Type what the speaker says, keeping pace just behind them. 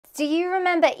Do you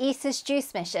remember ESA's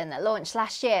JUICE mission that launched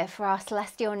last year for our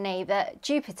celestial neighbour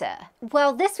Jupiter?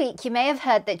 Well, this week you may have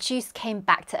heard that JUICE came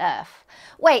back to Earth.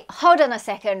 Wait, hold on a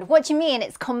second, what do you mean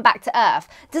it's come back to Earth?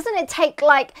 Doesn't it take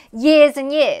like years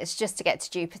and years just to get to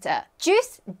Jupiter?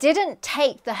 JUICE didn't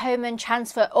take the Hohmann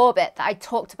transfer orbit that I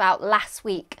talked about last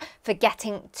week for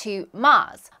getting to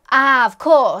Mars. Ah, of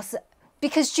course,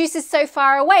 because JUICE is so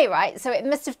far away, right? So it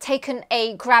must have taken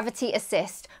a gravity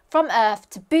assist from Earth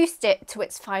to boost it to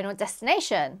its final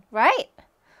destination, right?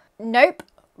 Nope,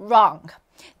 wrong.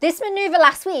 This maneuver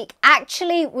last week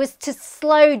actually was to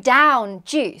slow down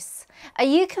JUICE. Are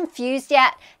you confused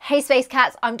yet? Hey Space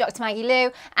Cats, I'm Dr. Maggie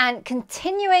Liu, and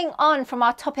continuing on from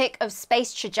our topic of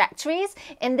space trajectories,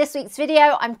 in this week's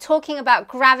video, I'm talking about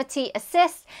gravity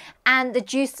assist and the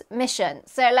JUICE mission.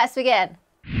 So let's begin.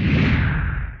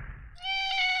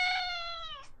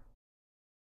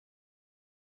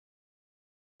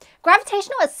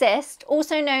 Gravitational assist,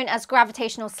 also known as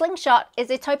gravitational slingshot,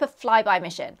 is a type of flyby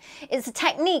mission. It's a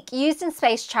technique used in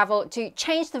space travel to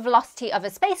change the velocity of a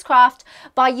spacecraft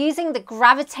by using the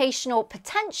gravitational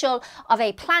potential of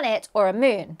a planet or a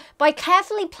moon. By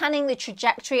carefully planning the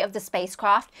trajectory of the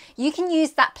spacecraft, you can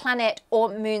use that planet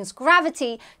or moon's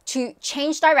gravity to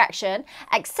change direction,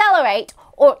 accelerate,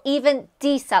 or even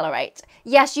decelerate.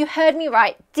 Yes, you heard me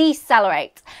right,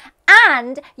 decelerate.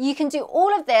 And you can do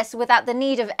all of this without the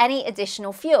need of any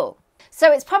additional fuel.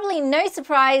 So it's probably no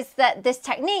surprise that this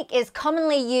technique is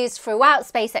commonly used throughout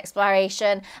space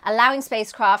exploration, allowing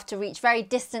spacecraft to reach very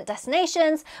distant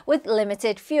destinations with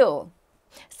limited fuel.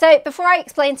 So before I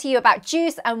explain to you about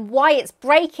JUICE and why it's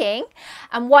breaking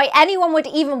and why anyone would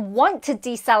even want to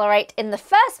decelerate in the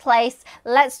first place,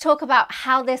 let's talk about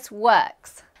how this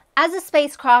works. As a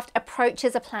spacecraft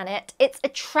approaches a planet, it's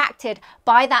attracted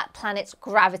by that planet's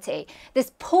gravity.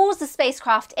 This pulls the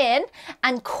spacecraft in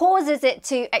and causes it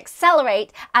to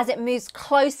accelerate as it moves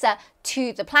closer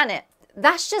to the planet.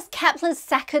 That's just Kepler's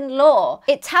second law.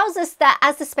 It tells us that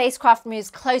as the spacecraft moves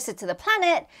closer to the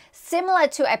planet, similar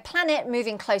to a planet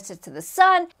moving closer to the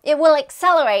sun, it will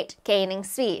accelerate, gaining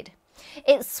speed.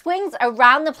 It swings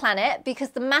around the planet because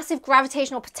the massive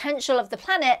gravitational potential of the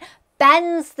planet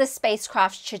bends the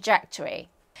spacecraft's trajectory.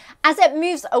 As it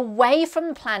moves away from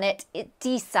the planet, it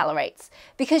decelerates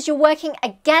because you're working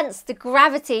against the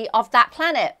gravity of that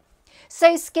planet.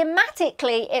 So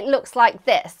schematically, it looks like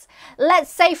this. Let's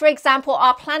say, for example,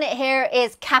 our planet here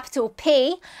is capital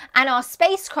P and our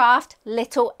spacecraft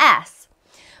little s.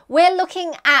 We're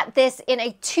looking at this in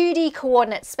a 2D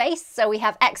coordinate space, so we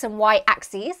have x and y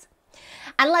axes.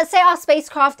 And let's say our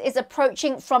spacecraft is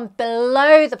approaching from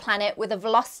below the planet with a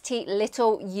velocity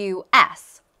little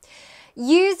us.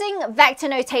 Using vector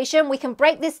notation, we can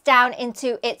break this down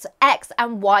into its x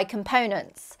and y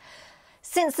components.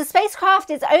 Since the spacecraft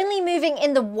is only moving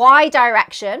in the y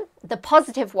direction, the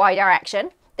positive y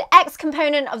direction, the x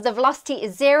component of the velocity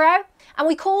is 0, and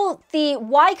we call the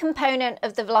y component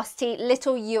of the velocity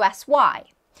little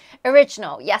usy.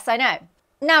 Original, yes I know.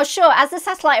 Now sure, as the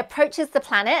satellite approaches the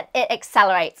planet, it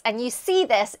accelerates, and you see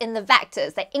this in the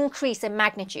vectors, they increase in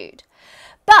magnitude.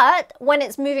 But when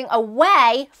it's moving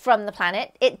away from the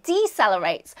planet, it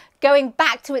decelerates, going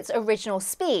back to its original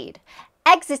speed,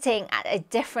 exiting at a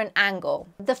different angle.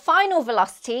 The final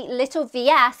velocity, little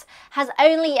vs, has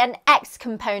only an x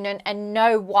component and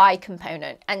no y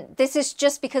component, and this is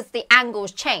just because the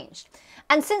angle's changed.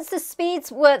 And since the speeds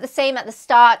were the same at the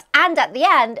start and at the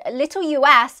end, little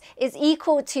us is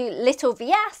equal to little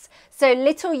vs, so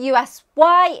little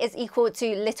usy is equal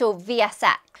to little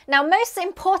vsx. Now, most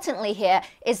importantly here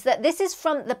is that this is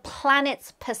from the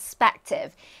planet's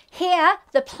perspective. Here,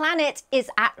 the planet is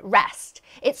at rest.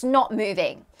 It's not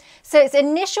moving. So its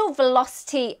initial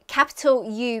velocity, capital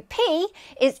UP,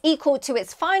 is equal to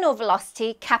its final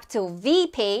velocity, capital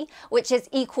VP, which is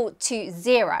equal to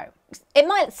 0. It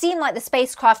might seem like the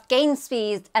spacecraft gains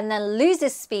speed and then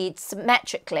loses speed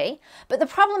symmetrically, but the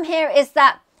problem here is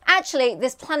that actually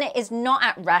this planet is not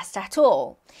at rest at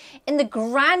all. In the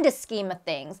grander scheme of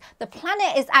things, the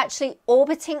planet is actually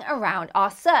orbiting around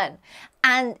our sun,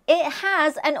 and it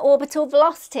has an orbital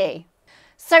velocity.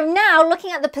 So now,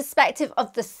 looking at the perspective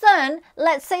of the sun,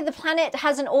 let's say the planet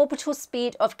has an orbital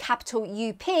speed of capital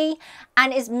UP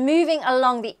and is moving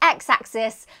along the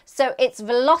x-axis, so its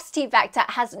velocity vector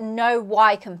has no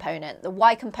y component. The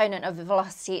y component of the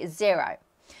velocity is 0.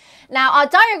 Now, our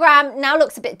diagram now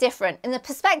looks a bit different. In the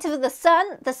perspective of the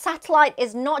sun, the satellite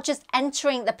is not just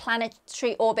entering the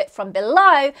planetary orbit from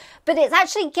below, but it's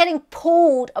actually getting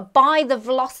pulled by the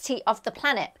velocity of the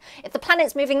planet. If the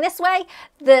planet's moving this way,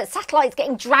 the satellite's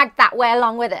getting dragged that way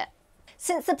along with it.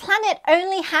 Since the planet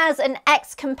only has an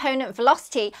x component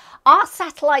velocity, our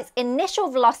satellite's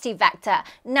initial velocity vector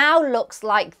now looks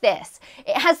like this.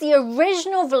 It has the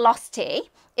original velocity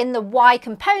in the y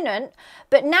component,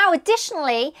 but now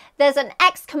additionally there's an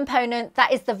x component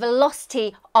that is the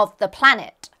velocity of the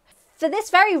planet. For this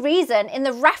very reason, in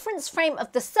the reference frame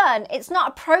of the Sun, it's not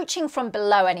approaching from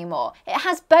below anymore. It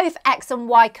has both x and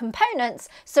y components,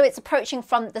 so it's approaching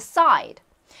from the side.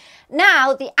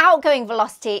 Now, the outgoing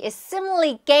velocity is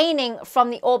similarly gaining from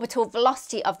the orbital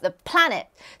velocity of the planet.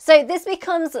 So this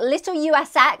becomes little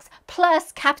USX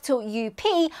plus capital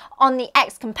UP on the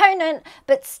x component,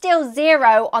 but still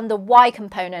 0 on the y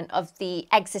component of the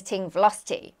exiting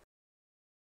velocity.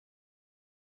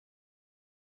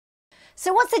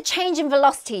 So what's the change in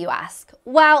velocity, you ask?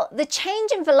 Well, the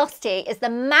change in velocity is the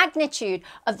magnitude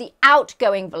of the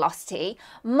outgoing velocity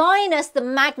minus the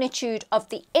magnitude of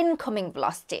the incoming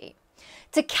velocity.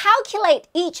 To calculate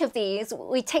each of these,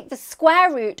 we take the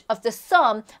square root of the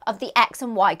sum of the x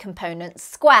and y components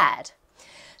squared.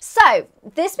 So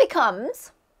this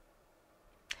becomes,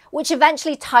 which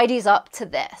eventually tidies up to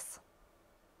this.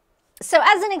 So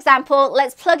as an example,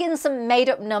 let's plug in some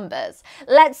made-up numbers.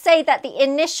 Let's say that the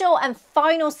initial and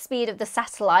final speed of the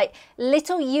satellite,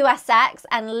 little USX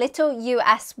and little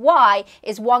USY,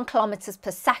 is 1 kilometers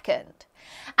per second.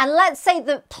 And let's say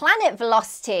the planet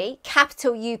velocity,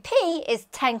 capital UP, is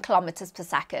 10 kilometers per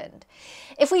second.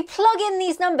 If we plug in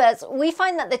these numbers, we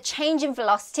find that the change in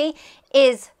velocity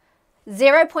is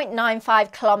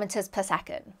 0.95 kilometers per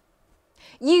second.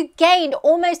 You gained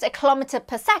almost a kilometer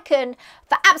per second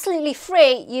for absolutely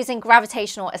free using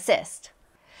gravitational assist.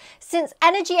 Since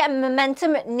energy and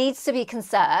momentum needs to be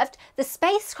conserved, the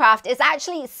spacecraft is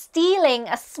actually stealing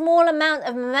a small amount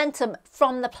of momentum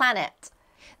from the planet.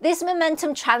 This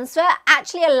momentum transfer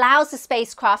actually allows the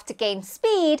spacecraft to gain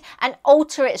speed and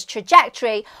alter its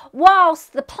trajectory,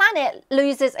 whilst the planet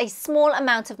loses a small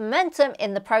amount of momentum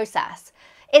in the process.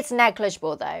 It's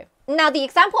negligible though. Now, the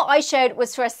example I showed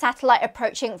was for a satellite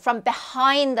approaching from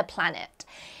behind the planet.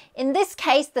 In this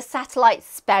case, the satellite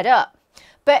sped up.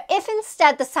 But if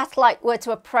instead the satellite were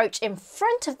to approach in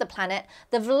front of the planet,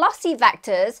 the velocity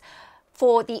vectors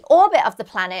for the orbit of the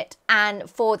planet and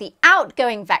for the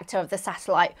outgoing vector of the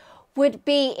satellite would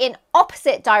be in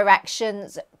opposite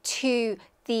directions to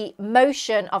the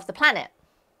motion of the planet.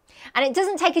 And it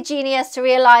doesn't take a genius to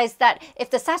realize that if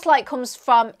the satellite comes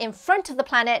from in front of the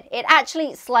planet, it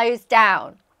actually slows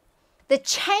down. The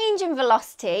change in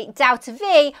velocity, delta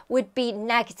V, would be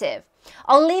negative.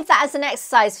 I'll leave that as an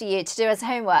exercise for you to do as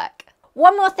homework.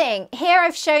 One more thing, here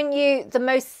I've shown you the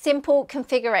most simple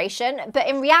configuration, but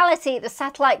in reality the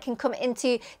satellite can come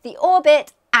into the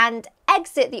orbit and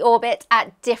exit the orbit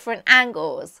at different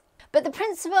angles. But the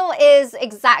principle is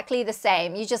exactly the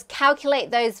same. You just calculate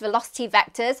those velocity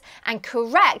vectors and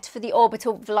correct for the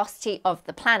orbital velocity of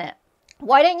the planet.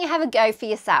 Why don't you have a go for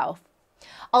yourself?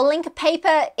 I'll link a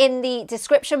paper in the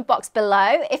description box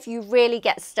below if you really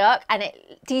get stuck, and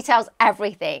it details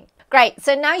everything. Great,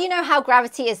 so now you know how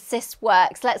gravity assist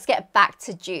works. Let's get back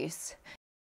to JUICE.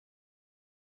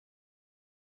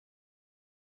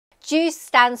 JUICE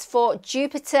stands for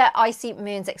Jupiter Icy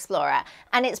Moons Explorer,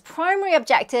 and its primary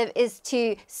objective is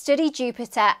to study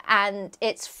Jupiter and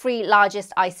its 3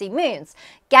 largest icy moons,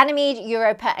 Ganymede,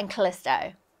 Europa and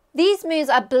Callisto. These moons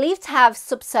are believed to have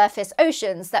subsurface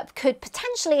oceans that could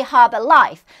potentially harbour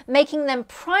life, making them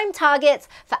prime targets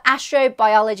for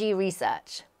astrobiology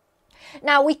research.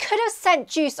 Now, we could have sent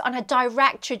JUICE on a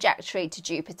direct trajectory to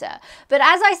Jupiter, but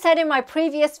as I said in my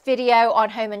previous video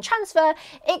on home and transfer,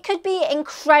 it could be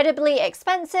incredibly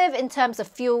expensive in terms of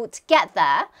fuel to get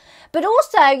there, but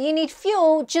also you need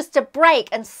fuel just to brake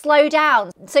and slow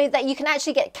down so that you can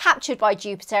actually get captured by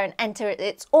Jupiter and enter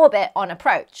its orbit on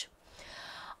approach.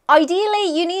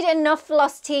 Ideally, you need enough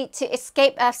velocity to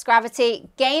escape Earth's gravity,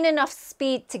 gain enough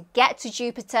speed to get to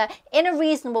Jupiter in a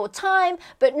reasonable time,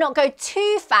 but not go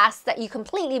too fast that you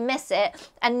completely miss it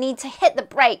and need to hit the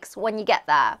brakes when you get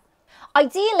there.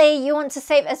 Ideally, you want to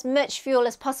save as much fuel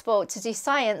as possible to do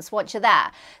science once you're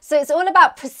there. So it's all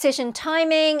about precision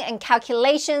timing and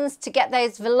calculations to get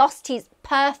those velocities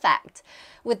perfect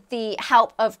with the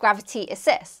help of gravity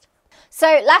assist.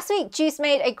 So last week, JUICE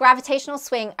made a gravitational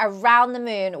swing around the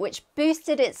moon, which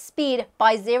boosted its speed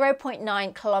by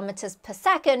 0.9 kilometers per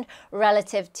second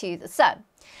relative to the sun.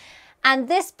 And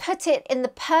this put it in the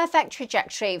perfect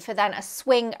trajectory for then a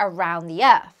swing around the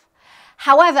Earth.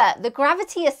 However, the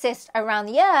gravity assist around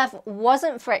the Earth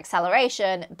wasn't for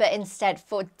acceleration, but instead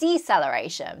for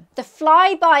deceleration. The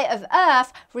flyby of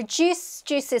Earth reduced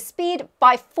JUICE's speed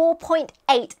by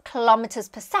 4.8 kilometers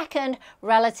per second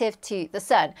relative to the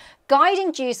Sun,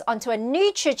 guiding JUICE onto a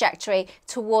new trajectory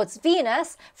towards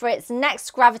Venus for its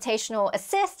next gravitational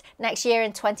assist next year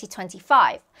in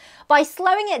 2025. By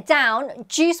slowing it down,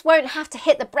 JUICE won't have to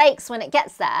hit the brakes when it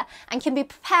gets there and can be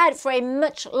prepared for a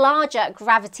much larger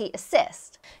gravity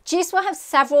assist. JUICE will have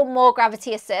several more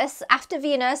gravity assists. After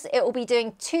Venus, it will be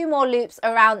doing 2 more loops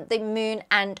around the Moon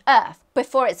and Earth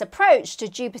before its approach to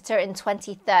Jupiter in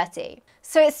 2030.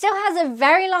 So it still has a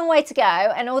very long way to go,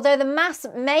 and although the maths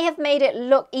may have made it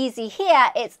look easy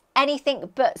here, it's anything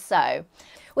but so.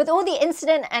 With all the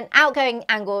incident and outgoing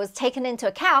angles taken into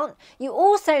account, you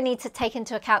also need to take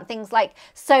into account things like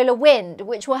solar wind,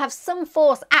 which will have some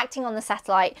force acting on the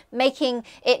satellite, making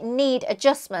it need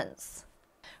adjustments.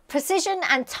 Precision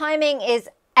and timing is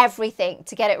everything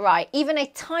to get it right. Even a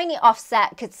tiny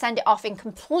offset could send it off in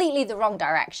completely the wrong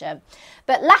direction.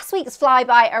 But last week's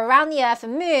flyby around the Earth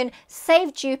and Moon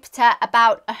saved Jupiter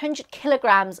about 100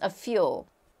 kilograms of fuel.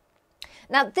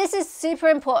 Now, this is super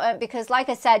important because, like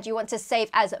I said, you want to save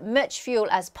as much fuel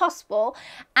as possible,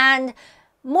 and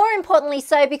more importantly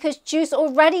so because JUICE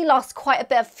already lost quite a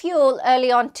bit of fuel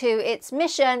early on to its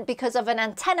mission because of an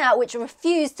antenna which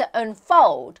refused to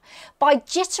unfold. By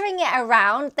jittering it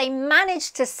around, they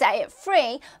managed to set it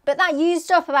free, but that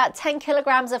used up about 10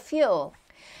 kilograms of fuel.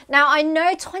 Now, I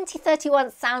know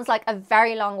 2031 sounds like a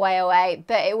very long way away,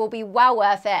 but it will be well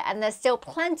worth it, and there's still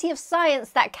plenty of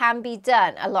science that can be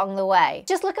done along the way.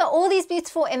 Just look at all these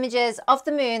beautiful images of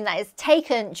the Moon that is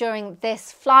taken during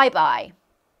this flyby.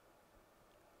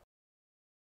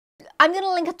 I'm going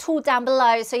to link a tool down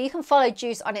below so you can follow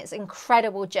JUICE on its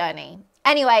incredible journey.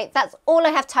 Anyway, that's all I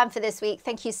have time for this week.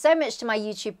 Thank you so much to my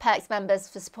YouTube Perks members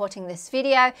for supporting this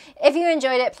video. If you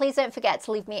enjoyed it, please don't forget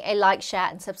to leave me a like, share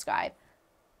and subscribe.